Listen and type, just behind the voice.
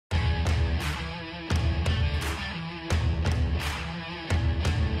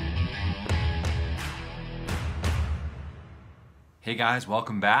Hey guys,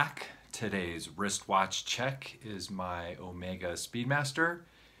 welcome back. Today's wristwatch check is my Omega Speedmaster.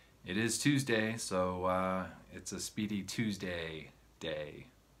 It is Tuesday, so it's a Speedy Tuesday day.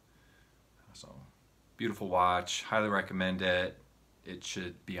 So, beautiful watch, highly recommend it. It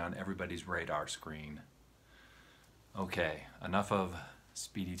should be on everybody's radar screen. Okay, enough of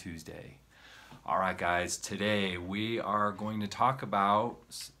Speedy Tuesday. All right guys, today we are going to talk about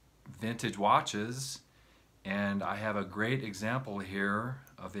vintage watches. And I have a great example here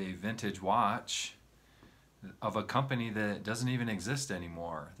of a vintage watch of a company that doesn't even exist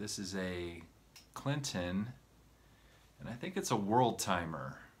anymore. This is a Clinton, and I think it's a world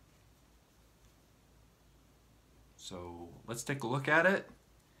timer. So let's take a look at it,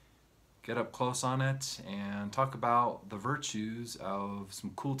 get up close on it, and talk about the virtues of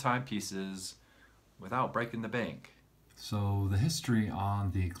some cool timepieces without breaking the bank. So the history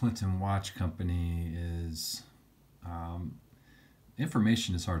on the Clinton Watch Company is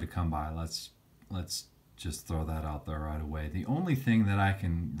information is hard to come by. Let's just throw that out there right away. The only thing that I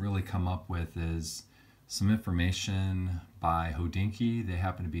can really come up with is some information by Hodinkee. They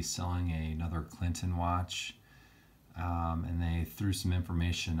happen to be selling another Clinton watch, and they threw some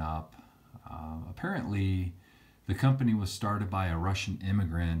information up. Apparently, the company was started by a Russian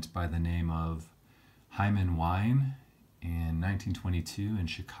immigrant by the name of Hyman Wine in 1922 in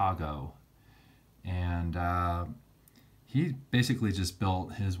Chicago, and he basically just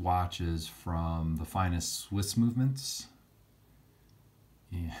built his watches from the finest Swiss movements.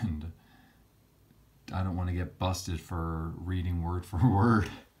 And I don't want to get busted for reading word for word.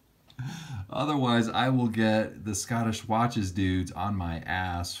 Otherwise, I will get the Scottish Watches dudes on my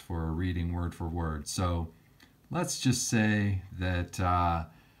ass for reading word for word. So let's just say that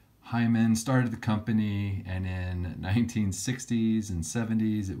Hyman started the company, and in 1960s and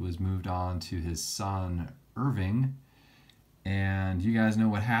 70s it was moved on to his son Irving. And you guys know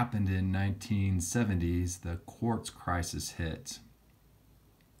what happened in 1970s. The Quartz Crisis hit,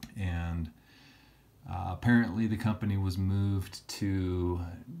 and apparently the company was moved to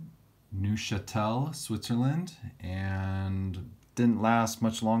Neuchâtel, Switzerland, and didn't last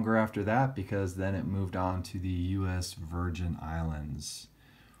much longer after that, because then it moved on to the US Virgin Islands.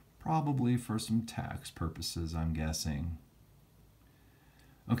 Probably for some tax purposes, I'm guessing.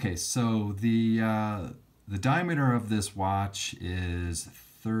 Okay, so the diameter of this watch is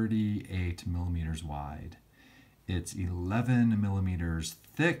 38 millimeters wide. It's 11 millimeters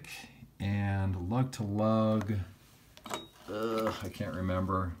thick, and lug to lug, I can't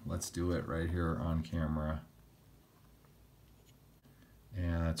remember. Let's do it right here on camera.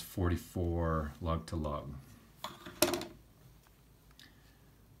 And that's 44 lug to lug.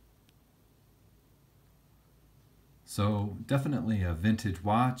 So definitely a vintage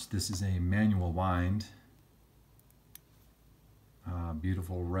watch. This is a manual wind.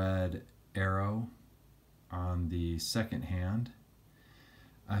 Beautiful red arrow on the second hand.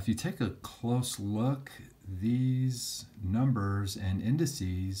 If you take a close look, these numbers and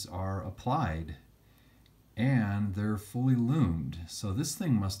indices are applied, and they're fully loomed. So this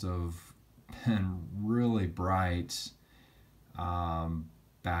thing must have been really bright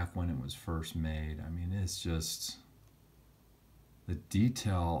back when it was first made. I mean, it's just the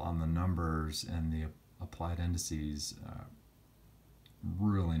detail on the numbers and the applied indices,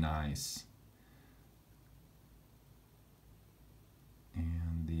 really nice.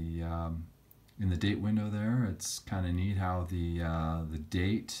 And the in the date window there, it's kind of neat how the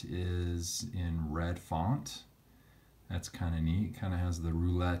date is in red font. That's kind of neat. Kind of has the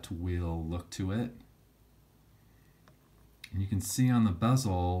roulette wheel look to it. And you can see on the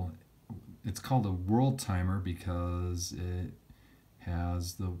bezel, it's called a world timer because it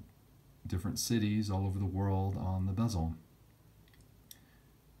has the different cities all over the world on the bezel.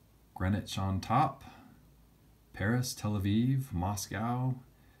 Greenwich on top, Paris, Tel Aviv, Moscow,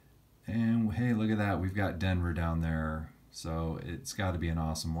 and hey, look at that, we've got Denver down there. So it's got to be an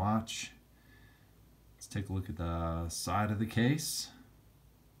awesome watch. Let's take a look at the side of the case.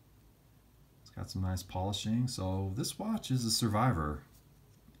 It's got some nice polishing. So this watch is a survivor.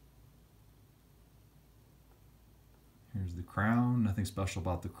 Here's the crown. Nothing special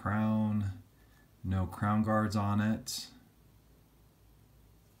about the crown. No crown guards on it.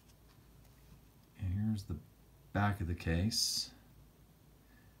 And here's the back of the case.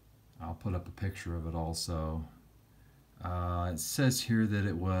 I'll put up a picture of it also. It says here that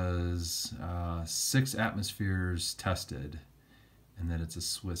it was 6 atmospheres tested, and that it's a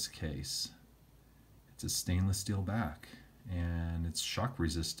Swiss case. It's a stainless steel back, and it's shock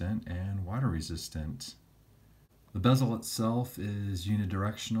resistant and water resistant. The bezel itself is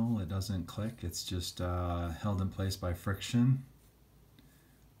unidirectional. It doesn't click. It's just held in place by friction.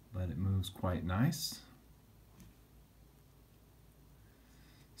 but it moves quite nice.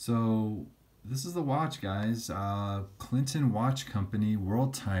 So this is the watch, guys. Clinton Watch Company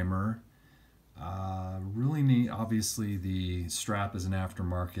World Timer. Really neat. Obviously the strap is an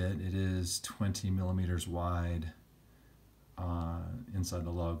aftermarket. It is 20 millimeters wide inside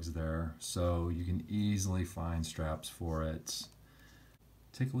the lugs there, so you can easily find straps for it.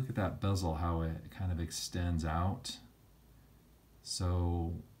 Take a look at that bezel, how it kind of extends out.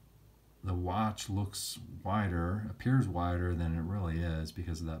 So the watch looks wider, appears wider than it really is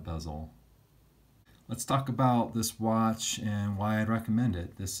because of that bezel. Let's talk about this watch and why I'd recommend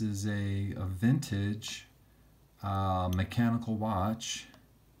it. This is a vintage mechanical watch.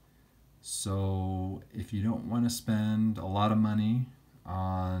 So if you don't want to spend a lot of money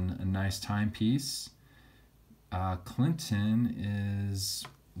on a nice timepiece, Clinton is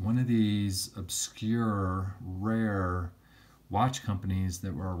one of these obscure, rare watch companies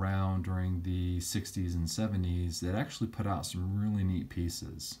that were around during the 60s and 70s that actually put out some really neat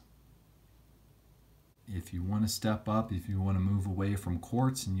pieces. If you want to step up, if you want to move away from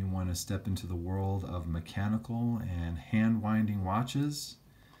quartz and you want to step into the world of mechanical and hand winding watches,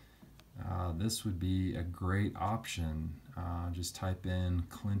 this would be a great option. Just type in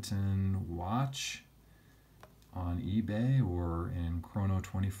Clinton watch on eBay or in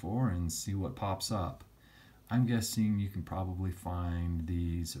Chrono24 and see what pops up. I'm guessing you can probably find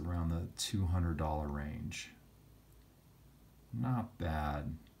these around the $200 range. Not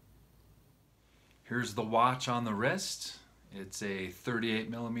bad. Here's the watch on the wrist. It's a 38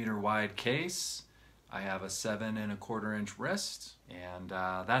 millimeter wide case. I have a 7 1/4 inch wrist, and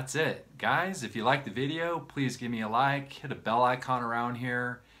that's it. Guys, if you liked the video, please give me a like, hit a bell icon around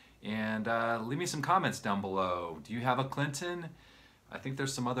here, and leave me some comments down below. Do you have a Clinton? I think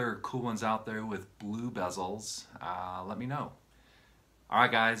there's some other cool ones out there with blue bezels. Let me know. All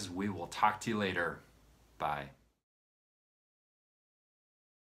right, guys, we will talk to you later. Bye.